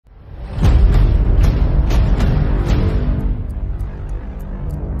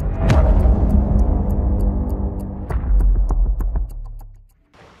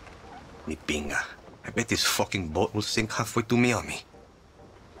pinga. I bet this fucking boat will sink halfway to Miami.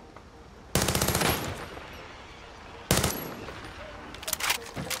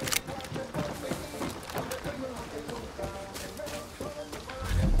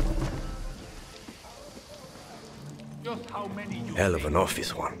 Hell of an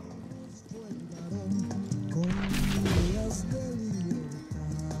office one.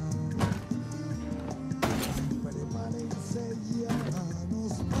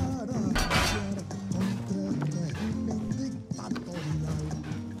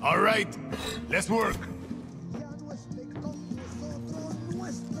 All right, let's work.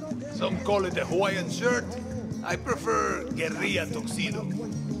 Some call it a Hawaiian shirt. I prefer guerrilla tuxedo.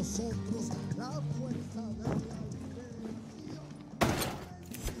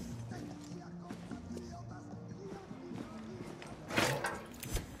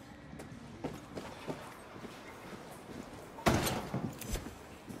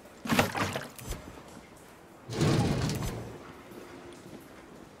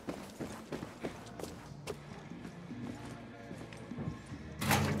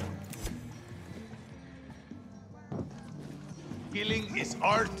 Killing is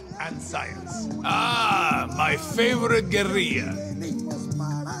art and science. Ah, my favorite guerrilla.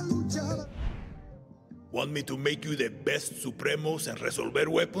 Want me to make you the best Supremos and Resolver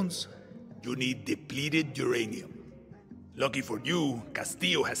weapons? You need depleted uranium. Lucky for you,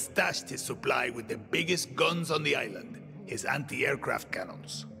 Castillo has stashed his supply with the biggest guns on the island, his anti-aircraft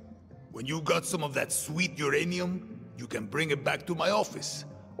cannons. When you got some of that sweet uranium, you can bring it back to my office,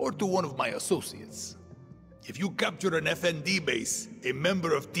 or to one of my associates. If you capture an FND base, a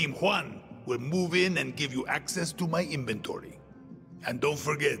member of Team Juan will move in and give you access to my inventory. And don't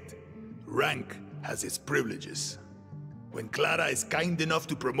forget, rank has its privileges. When Clara is kind enough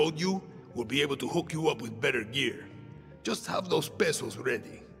to promote you, we'll be able to hook you up with better gear. Just have those pesos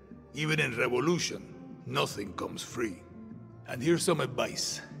ready. Even in Revolution, nothing comes free. And here's some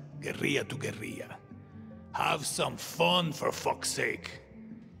advice, guerrilla to guerrilla. Have some fun, for fuck's sake.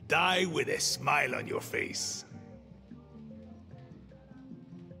 Die with a smile on your face.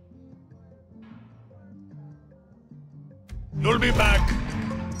 You'll be back.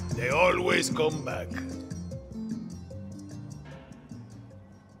 They always come back.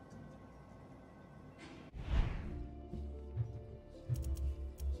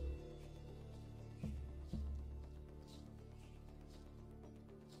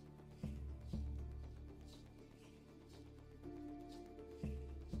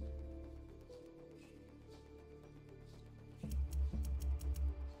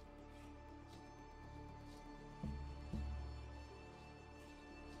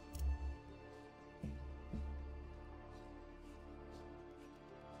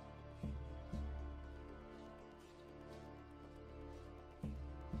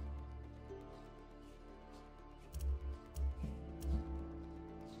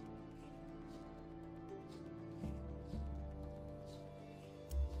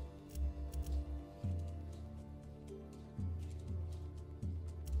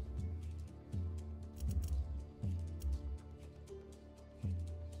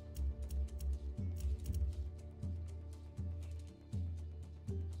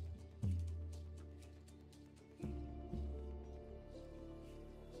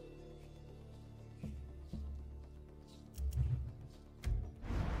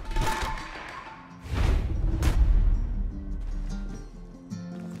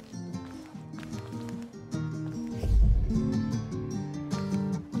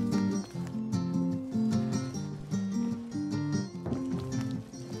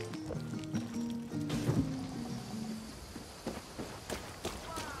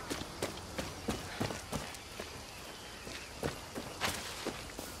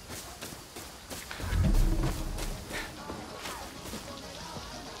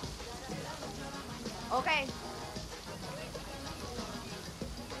 Okay.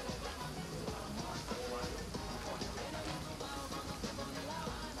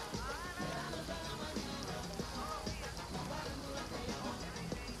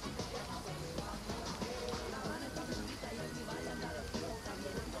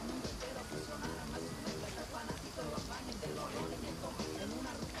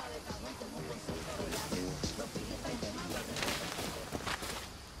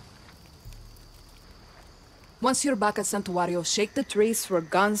 Once you're back at Santuario, shake the trees for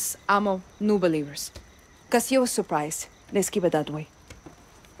guns, ammo, new believers. Castillo was surprised. Let's keep it that way.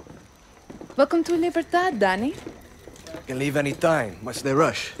 Welcome to Libertad, Dani. Can leave any time. What's the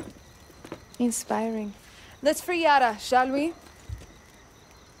rush? Inspiring. Let's free Yara, shall we?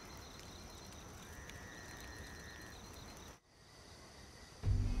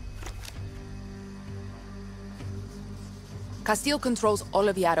 Castillo controls all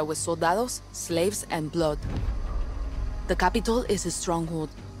of Yara with soldados, slaves, and blood. The capital is his stronghold.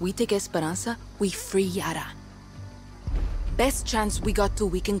 We take Esperanza, we free Yara. Best chance we got to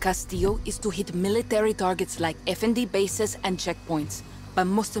weaken Castillo is to hit military targets like FND bases and checkpoints. But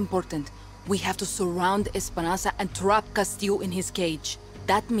most important, we have to surround Esperanza and trap Castillo in his cage.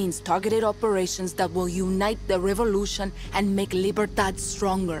 That means targeted operations that will unite the revolution and make Libertad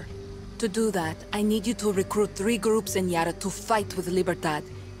stronger. To do that, I need you to recruit 3 groups in Yara to fight with Libertad.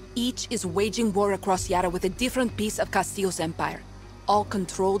 Each is waging war across Yara with a different piece of Castillo's empire, all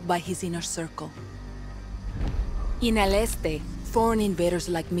controlled by his inner circle. In El Este, foreign invaders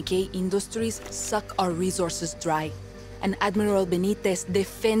like Mickey Industries suck our resources dry, and Admiral Benitez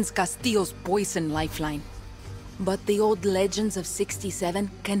defends Castillo's poison lifeline. But the old legends of 67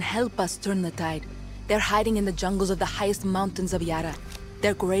 can help us turn the tide. They're hiding in the jungles of the highest mountains of Yara.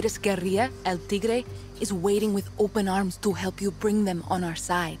 Their greatest guerrilla, El Tigre, is waiting with open arms to help you bring them on our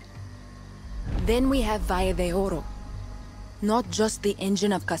side. Then we have Valle de Oro. Not just the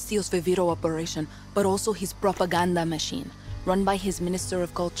engine of Castillo's Viviro operation, but also his propaganda machine, run by his Minister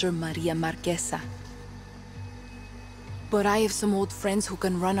of Culture, Maria Marquesa. But I have some old friends who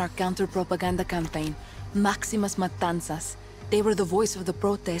can run our counter-propaganda campaign, MAXIMAS MATANZAS. They were the voice of the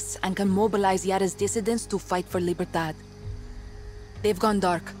protests and can mobilize Yara's dissidents to fight for Libertad. They've gone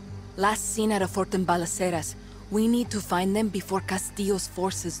dark. Last seen at a fort in Balaceras. We need to find them before Castillo's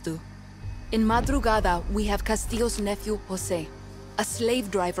forces do. In Madrugada, we have Castillo's nephew, Jose, a slave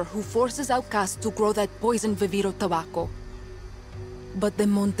driver who forces outcasts to grow that poison Viviro tobacco. But the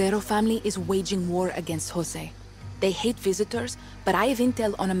Montero family is waging war against Jose. They hate visitors, but I have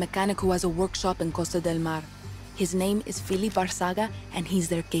intel on a mechanic who has a workshop in Costa del Mar. His name is Philip Arzaga, and he's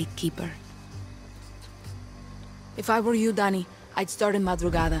their gatekeeper. If I were you, Dani, I'd start in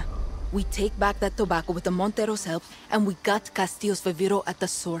Madrugada. We take back that tobacco with the Montero's help, and we got Castillo's Viviro at the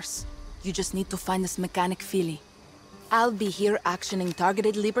source. You just need to find this mechanic Philly. I'll be here actioning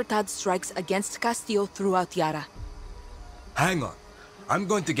targeted Libertad strikes against Castillo throughout Yara. Hang on. I'm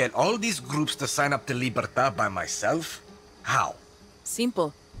going to get all these groups to sign up to Libertad by myself? How?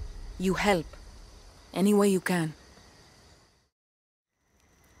 Simple. You help. Any way you can.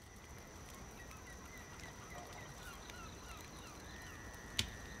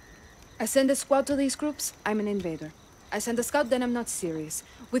 I send a squad to these groups, I'm an invader. I send a scout, then I'm not serious.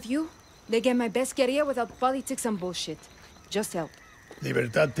 With you, they get my best guerrilla without politics and bullshit. Just help.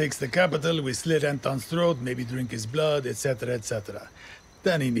 Libertad takes the capital, we slit Anton's throat, maybe drink his blood, etc., etc.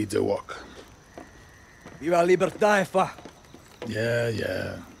 Then he needs a walk. Viva Libertad, fa!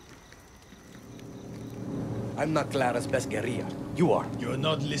 Yeah. I'm not Clara's best guerrilla. You are. You're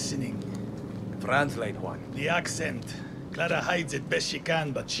not listening. Translate, Juan. The accent. Clara hides it best she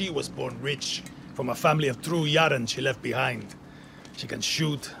can, but she was born rich. From a family of true Yaran she left behind. She can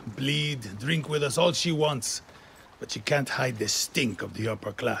shoot, bleed, drink with us all she wants. But she can't hide the stink of the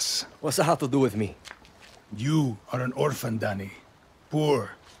upper class. What's that have to do with me? You are an orphan, Dani.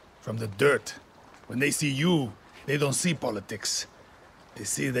 Poor, from the dirt. When they see you, they don't see politics. They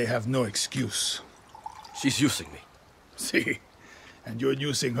see they have no excuse. She's using me. See? And you're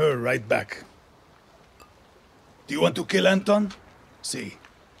using her right back. Do you want to kill Anton? See.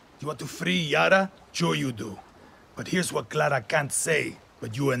 You want to free Yara? Sure you do. But here's what Clara can't say,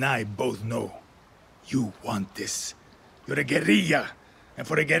 but you and I both know. You want this. You're a guerrilla. And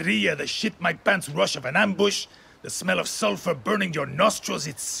for a guerrilla, the shit-my-pants rush of an ambush, the smell of sulfur burning your nostrils,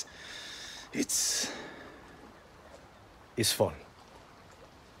 it's fun.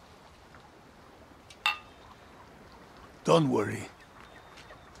 Don't worry.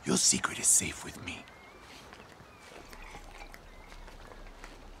 Your secret is safe with me.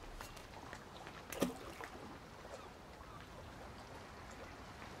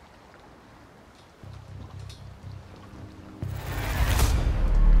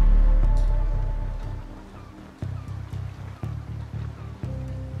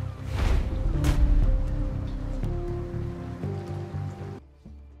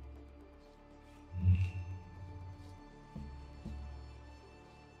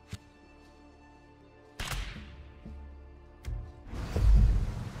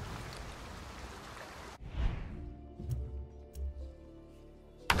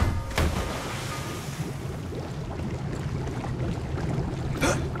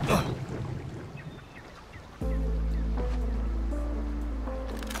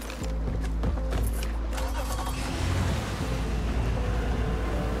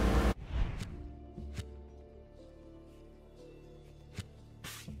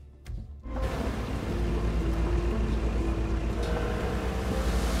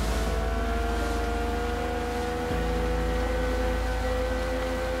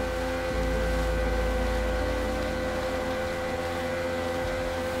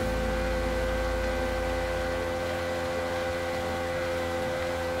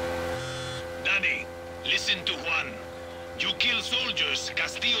 Dani, listen to Juan. You kill soldiers,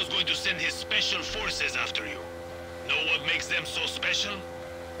 Castillo's going to send his special forces after you. Know what makes them so special?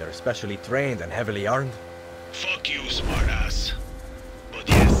 They're specially trained and heavily armed. Fuck you, smartass. But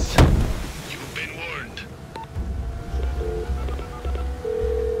yes, you've been warned.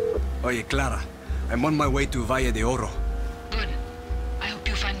 Oye, Clara. I'm on my way to Valle de Oro. Good. I hope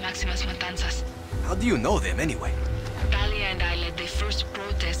you find Maximas Matanzas. How do you know them, anyway? Dalia and I led the first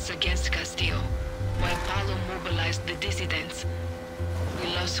protests against Castillo, while Paulo mobilized the dissidents. We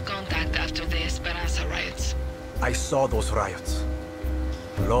lost contact after the Esperanza riots. I saw those riots.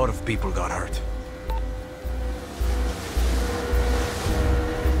 A lot of people got hurt.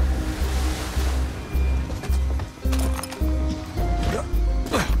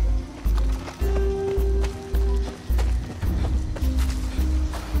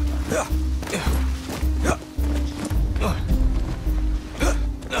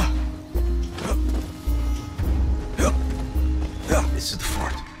 This is the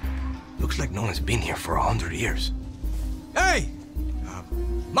fort. Looks like no one's been here for 100 years. Hey!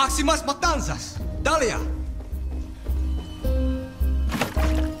 Maximas Matanzas! Dalia!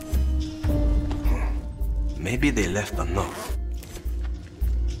 Maybe they left a note.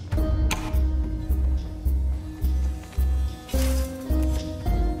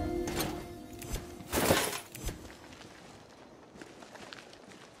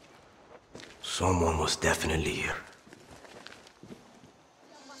 Someone was definitely here.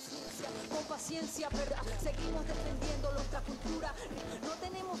 Seguimos defendiendo nuestra cultura. No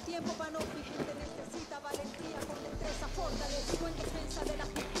tenemos tiempo para no. Mi gente necesita valentía con destreza, fortaleza en defensa de la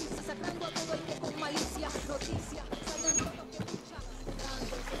justicia, sacando a todo el que con malicia noticia. Salgan todos los que luchan.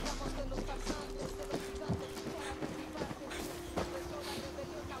 Grandes, estamos de los farsantes, de los gigantes, empezó la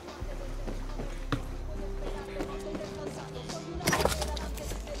rebelión, aguante desde mi puedo esperarte, no estoy descansando. Soy una guerrera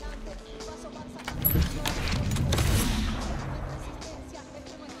delante, mi paso van sacando resistencia, estamos en divertigencia, paciencia, con paciencia, seguimos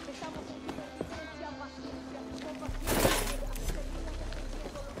defendiendo nuestra cultura. No tenemos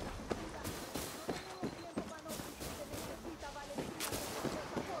tiempo para no. Se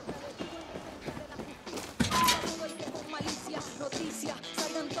necesita valentía, destreza, fortaleza en defensa de la justicia. Todo el que con malicia, noticia,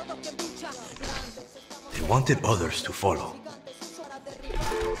 salgan todos que luchan. Grandes, estamos. They wanted others to follow.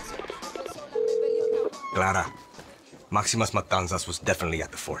 Clara, Maximas Matanzas was definitely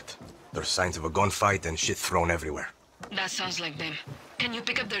at the fort. There's signs of a gunfight and shit thrown everywhere. That sounds like them. Can you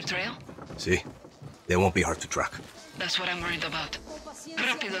pick up their trail? See? They won't be hard to track. That's what I'm worried about.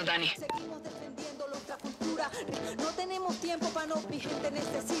 Rápido, Dani. Seguimos defendiendo nuestra cultura. No tenemos tiempo para no. Mi gente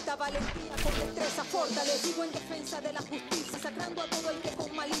necesita valentía con destreza, fortaleza. Sigo en defensa de la justicia, sacando a todo el que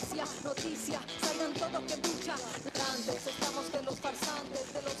con malicia noticia. Salgan todos que luchan. Grandes, estamos de los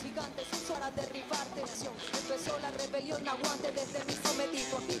farsantes, de los gigantes, para derribarte. Empezó la rebelión, aguante desde mi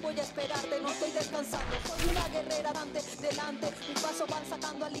sometido. Aquí voy a esperarte, no estoy descansando. Soy una guerrera delante. Mi paso van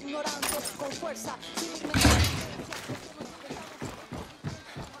sacando al ignorante con fuerza, sin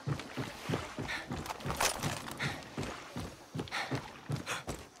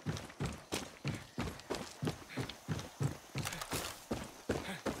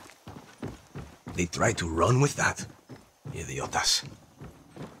They tried to run with that? Idiotas.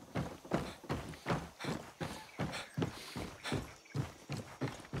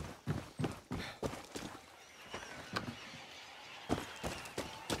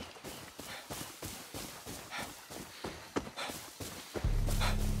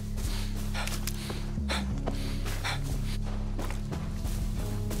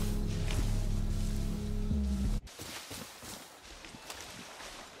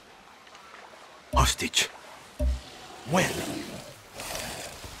 Hostage. When?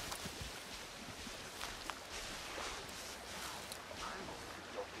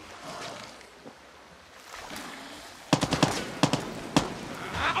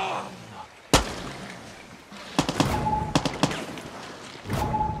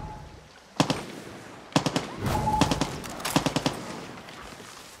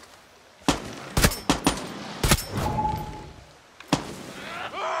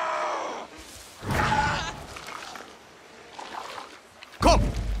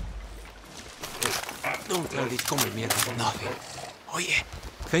 Don't tell these come mierda for nothing. Oye.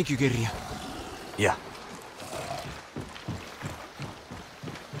 Thank you, guerrilla. Yeah.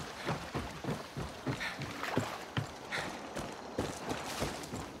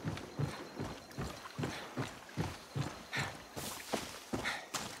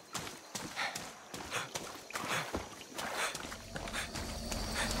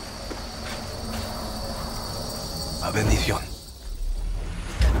 La bendición.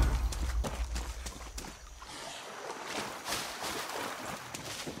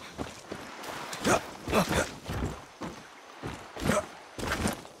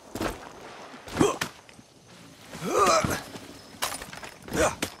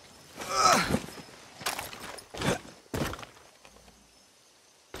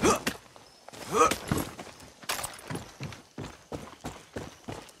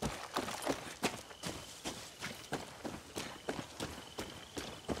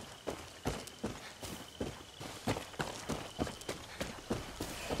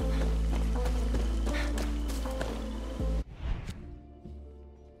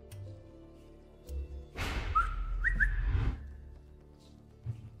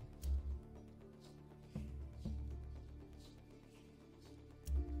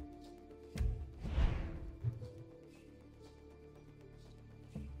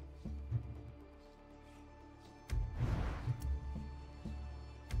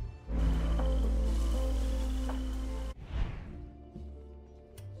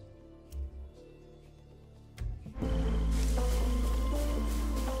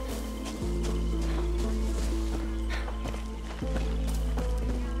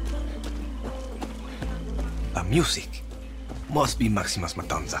 music. Must be Maximas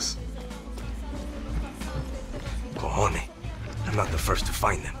Matanzas. Cojones. I'm not the first to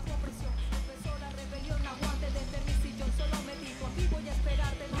find them.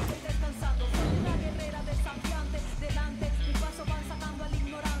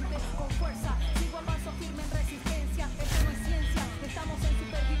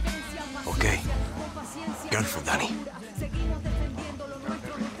 Okay. Careful, Dani.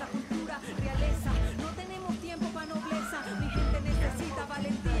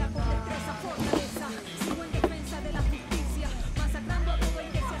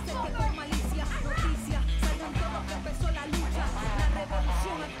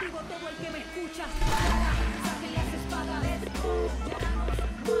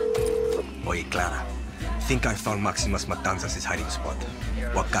 Oye, Clara. Think I found Maximas Matanzas' hiding spot.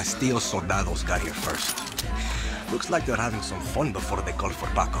 While Castillo's soldados got here first. Looks like they're having some fun before they call for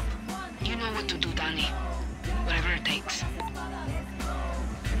backup. You know what to do, Dani. Whatever it takes.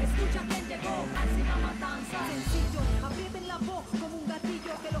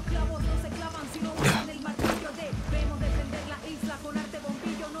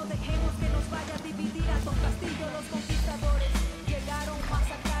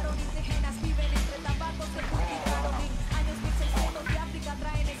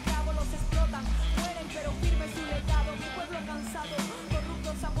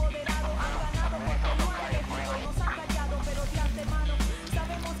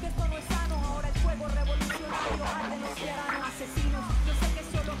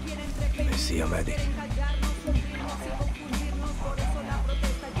 See a medic.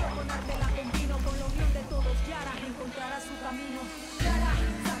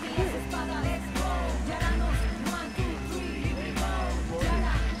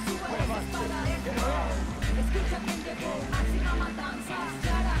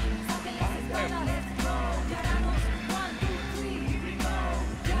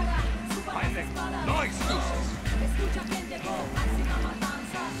 No excuses.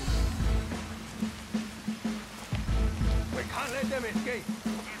 We can't let them escape.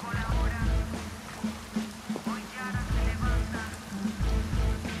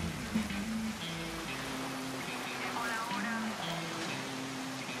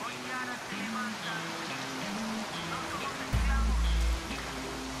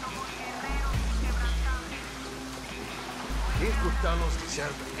 These brutalos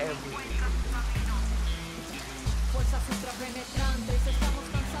deserve everything. Fuerzas ultrapenetrantes, estamos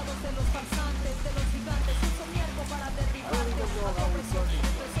cansados de los farsantes, de los gigantes, uso mi arco para derribarlos. Bajo presión,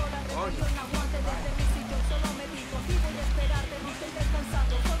 empezó la rebelión, aguante desde mi sitio, solo medito, aquí voy a esperarte, no estoy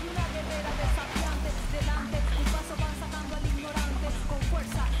descansando, soy una guerrera desafiante, delante, un paso van sacando al ignorante, con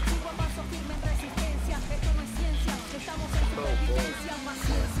fuerza, sigo a paso firme en resistencia, esto no es ciencia, estamos en supervivencia,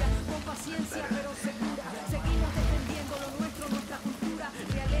 paciencia, con paciencia pero segura, seguimos defendiendo lo nuestro, nuestra cultura,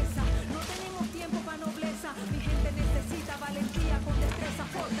 realeza, no tenemos tiempo para nobleza, mi gente necesita valentía con destreza,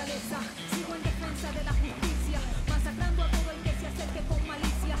 fortaleza. Sigo en defensa de la justicia, masacrando a todo el que se acerque con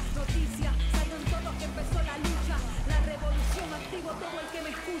malicia. Noticia, salgan todos que empezó la lucha. La revolución, activo todo el que me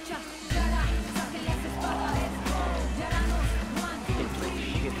escucha. Yara, saquen las espadas. Yaranos, 1, 2,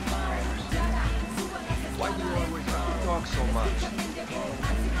 3. Yara, suban las espadas. Why do you always have to talk so much?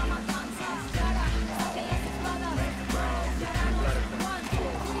 Máxima matanza. Yara, saquen las espadas. Yaranos, 1,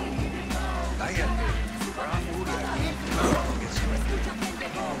 2, 3. Cállate.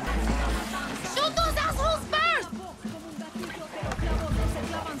 Shoot those assholes first!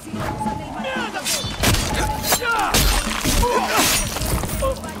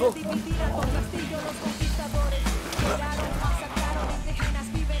 Dividir a Antón Castillo, los conquistadores llegaron, masacraron, indígenas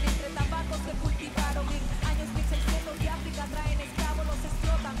viven entre tabacos que cultivaron en años 1600 de África traen esclavos.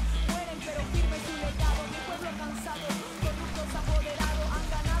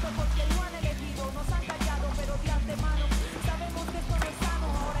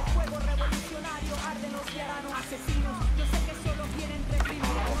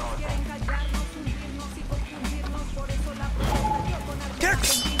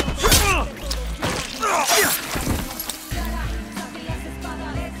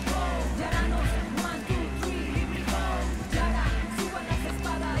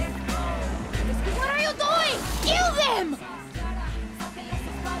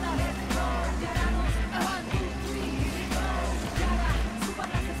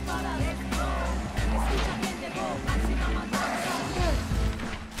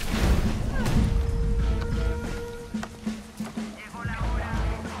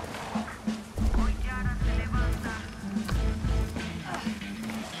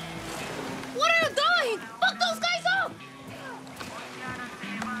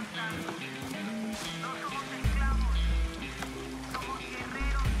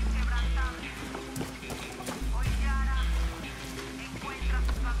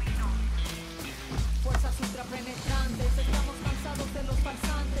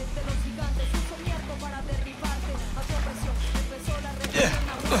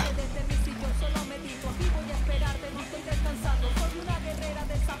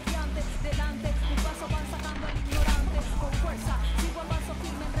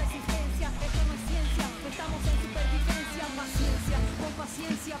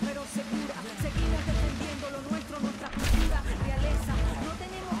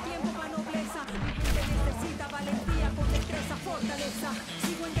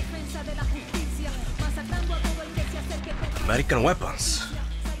 American weapons.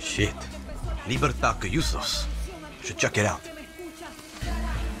 Shit. Libertad que usos. Should check it out.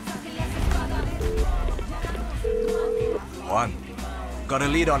 Juan, got a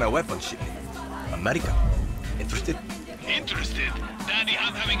lead on a weapon shipment. America. Interested? Interested? Daddy,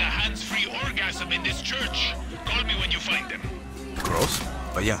 I'm having a hands-free orgasm in this church. Call me when you find them. Gross?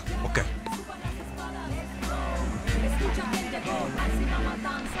 But yeah, okay.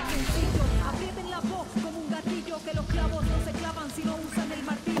 Aprieten la voz como un gatillo, que los clavos no se clavan si no usan el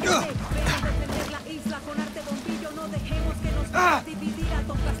martillo. Debemos defender la isla con arte bombillo. No dejemos que nos pueda dividir.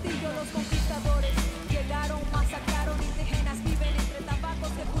 Antón Castillo, los conquistadores llegaron, masacraron indígenas, viven entre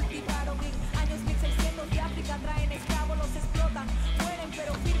tabacos que cultivaron en años 1600 de África. Traen esclavos, los explotan, mueren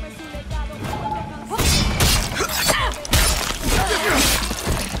pero firme su legado.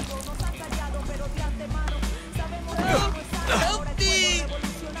 Nos han callado pero de antemano sabemos que ahora el fuego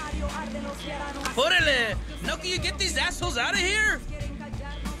revolucionario arde los yaranos. Órale! Now can you get these assholes out of here? Quieren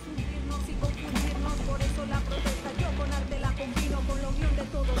callarnos, hundirnos y confundirnos. Por eso la protesta yo con arte la combino. Con la unión de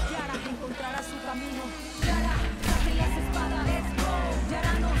todos, Yara encontrará su camino. Yara, saquen las espadas, let's go.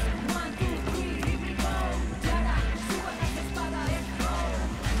 Yaranos, 1, 2, 3, here we go. Yara, suban las espadas, let's go.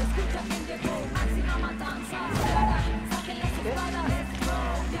 Escucha quién llegó, máxima matanza. Yara, saquen las espadas, let's go.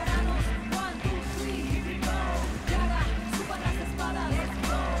 Yaranos, 1, 2, 3, here we go. Yara, suban las espadas, let's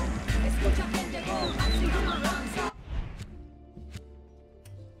go. Escucha quién llegó, máxima matanza.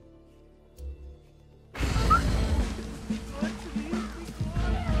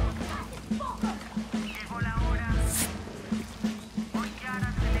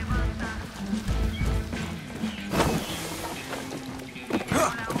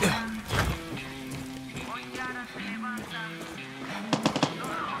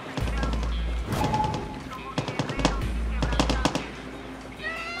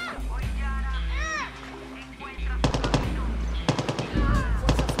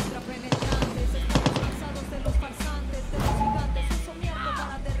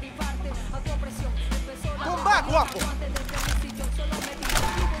 Come back, Guapo!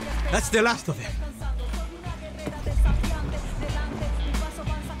 That's the last of them.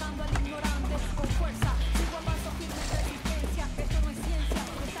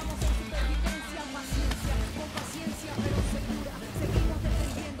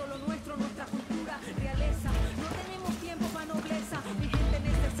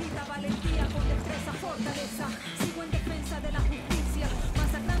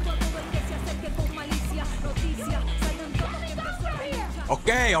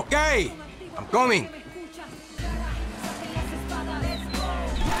 Okay, okay. I'm coming.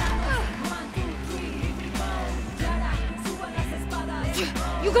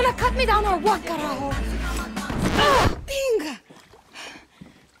 You gonna cut me down or what, carajo? Pinga!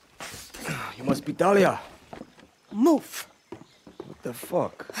 You must be Dahlia. Move. What the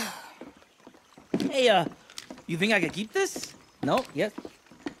fuck? Hey, you think I could keep this? No? Yes?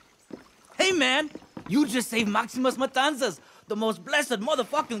 Hey, man! You just saved Maximas Matanzas, the most blessed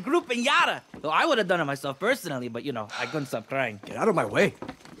motherfucking group in Yara. Well, I would have done it myself personally, but, you know, I couldn't stop crying. Get out of my way.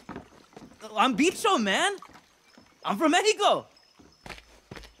 I'm Bicho, man. I'm from Mexico.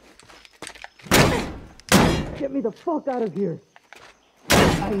 Get me the fuck out of here.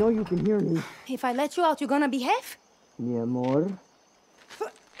 I know you can hear me. If I let you out, you're gonna behave? Mi amor.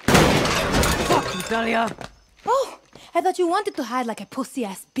 Fuck you, Talia. Oh, I thought you wanted to hide like a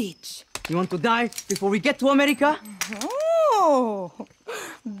pussy-ass bitch. You want to die before we get to America? Oh,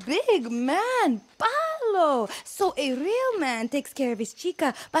 big man, palo. So a real man takes care of his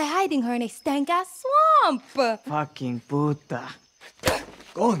chica by hiding her in a stank-ass swamp. Fucking puta.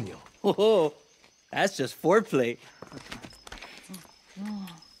 Coño. Oh, that's just foreplay.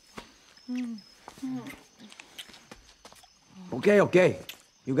 Okay.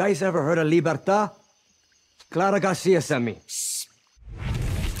 You guys ever heard of Libertad? Clara Garcia sent me.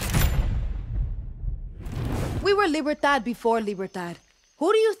 We were Libertad before Libertad.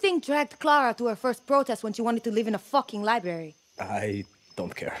 Who do you think dragged Clara to her first protest when she wanted to live in a fucking library? I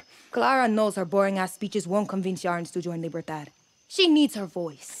don't care. Clara knows her boring-ass speeches won't convince Yarans to join Libertad. She needs her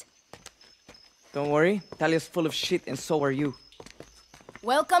voice. Don't worry, Talia's full of shit and so are you.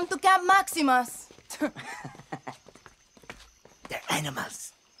 Welcome to Camp Maximas. They're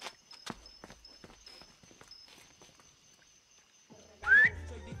animals.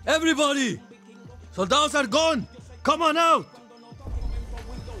 Everybody! Soldados are gone! Come on out!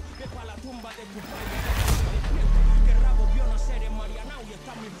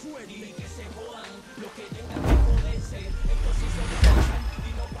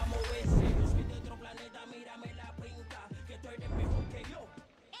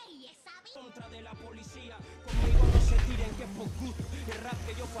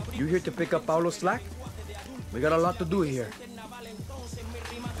 You here to pick up Paulo's slack? We got a lot to do here.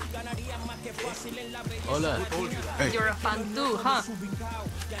 Hola. Hey. You're a fan too, huh?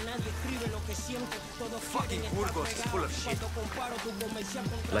 Fucking Burgos is full of shit.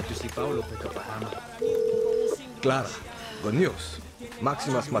 I'd like to see Paulo pick up a hammer. Clara, good news.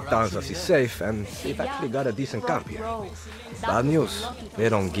 Maximas Matanzas is safe, and they've actually got a decent camp here. Bad news, they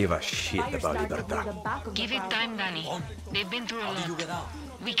don't give a shit about Libertad. Give it time, Dani. They've been through a lot.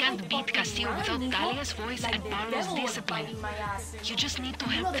 We can't beat Castillo without Talia's voice and Paulo's discipline. You just need to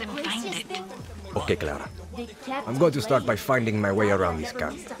help them find it. Okay, Clara. I'm going to start by finding my way around this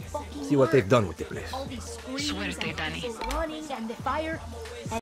camp. See what they've done with the place. Suerte, Dani.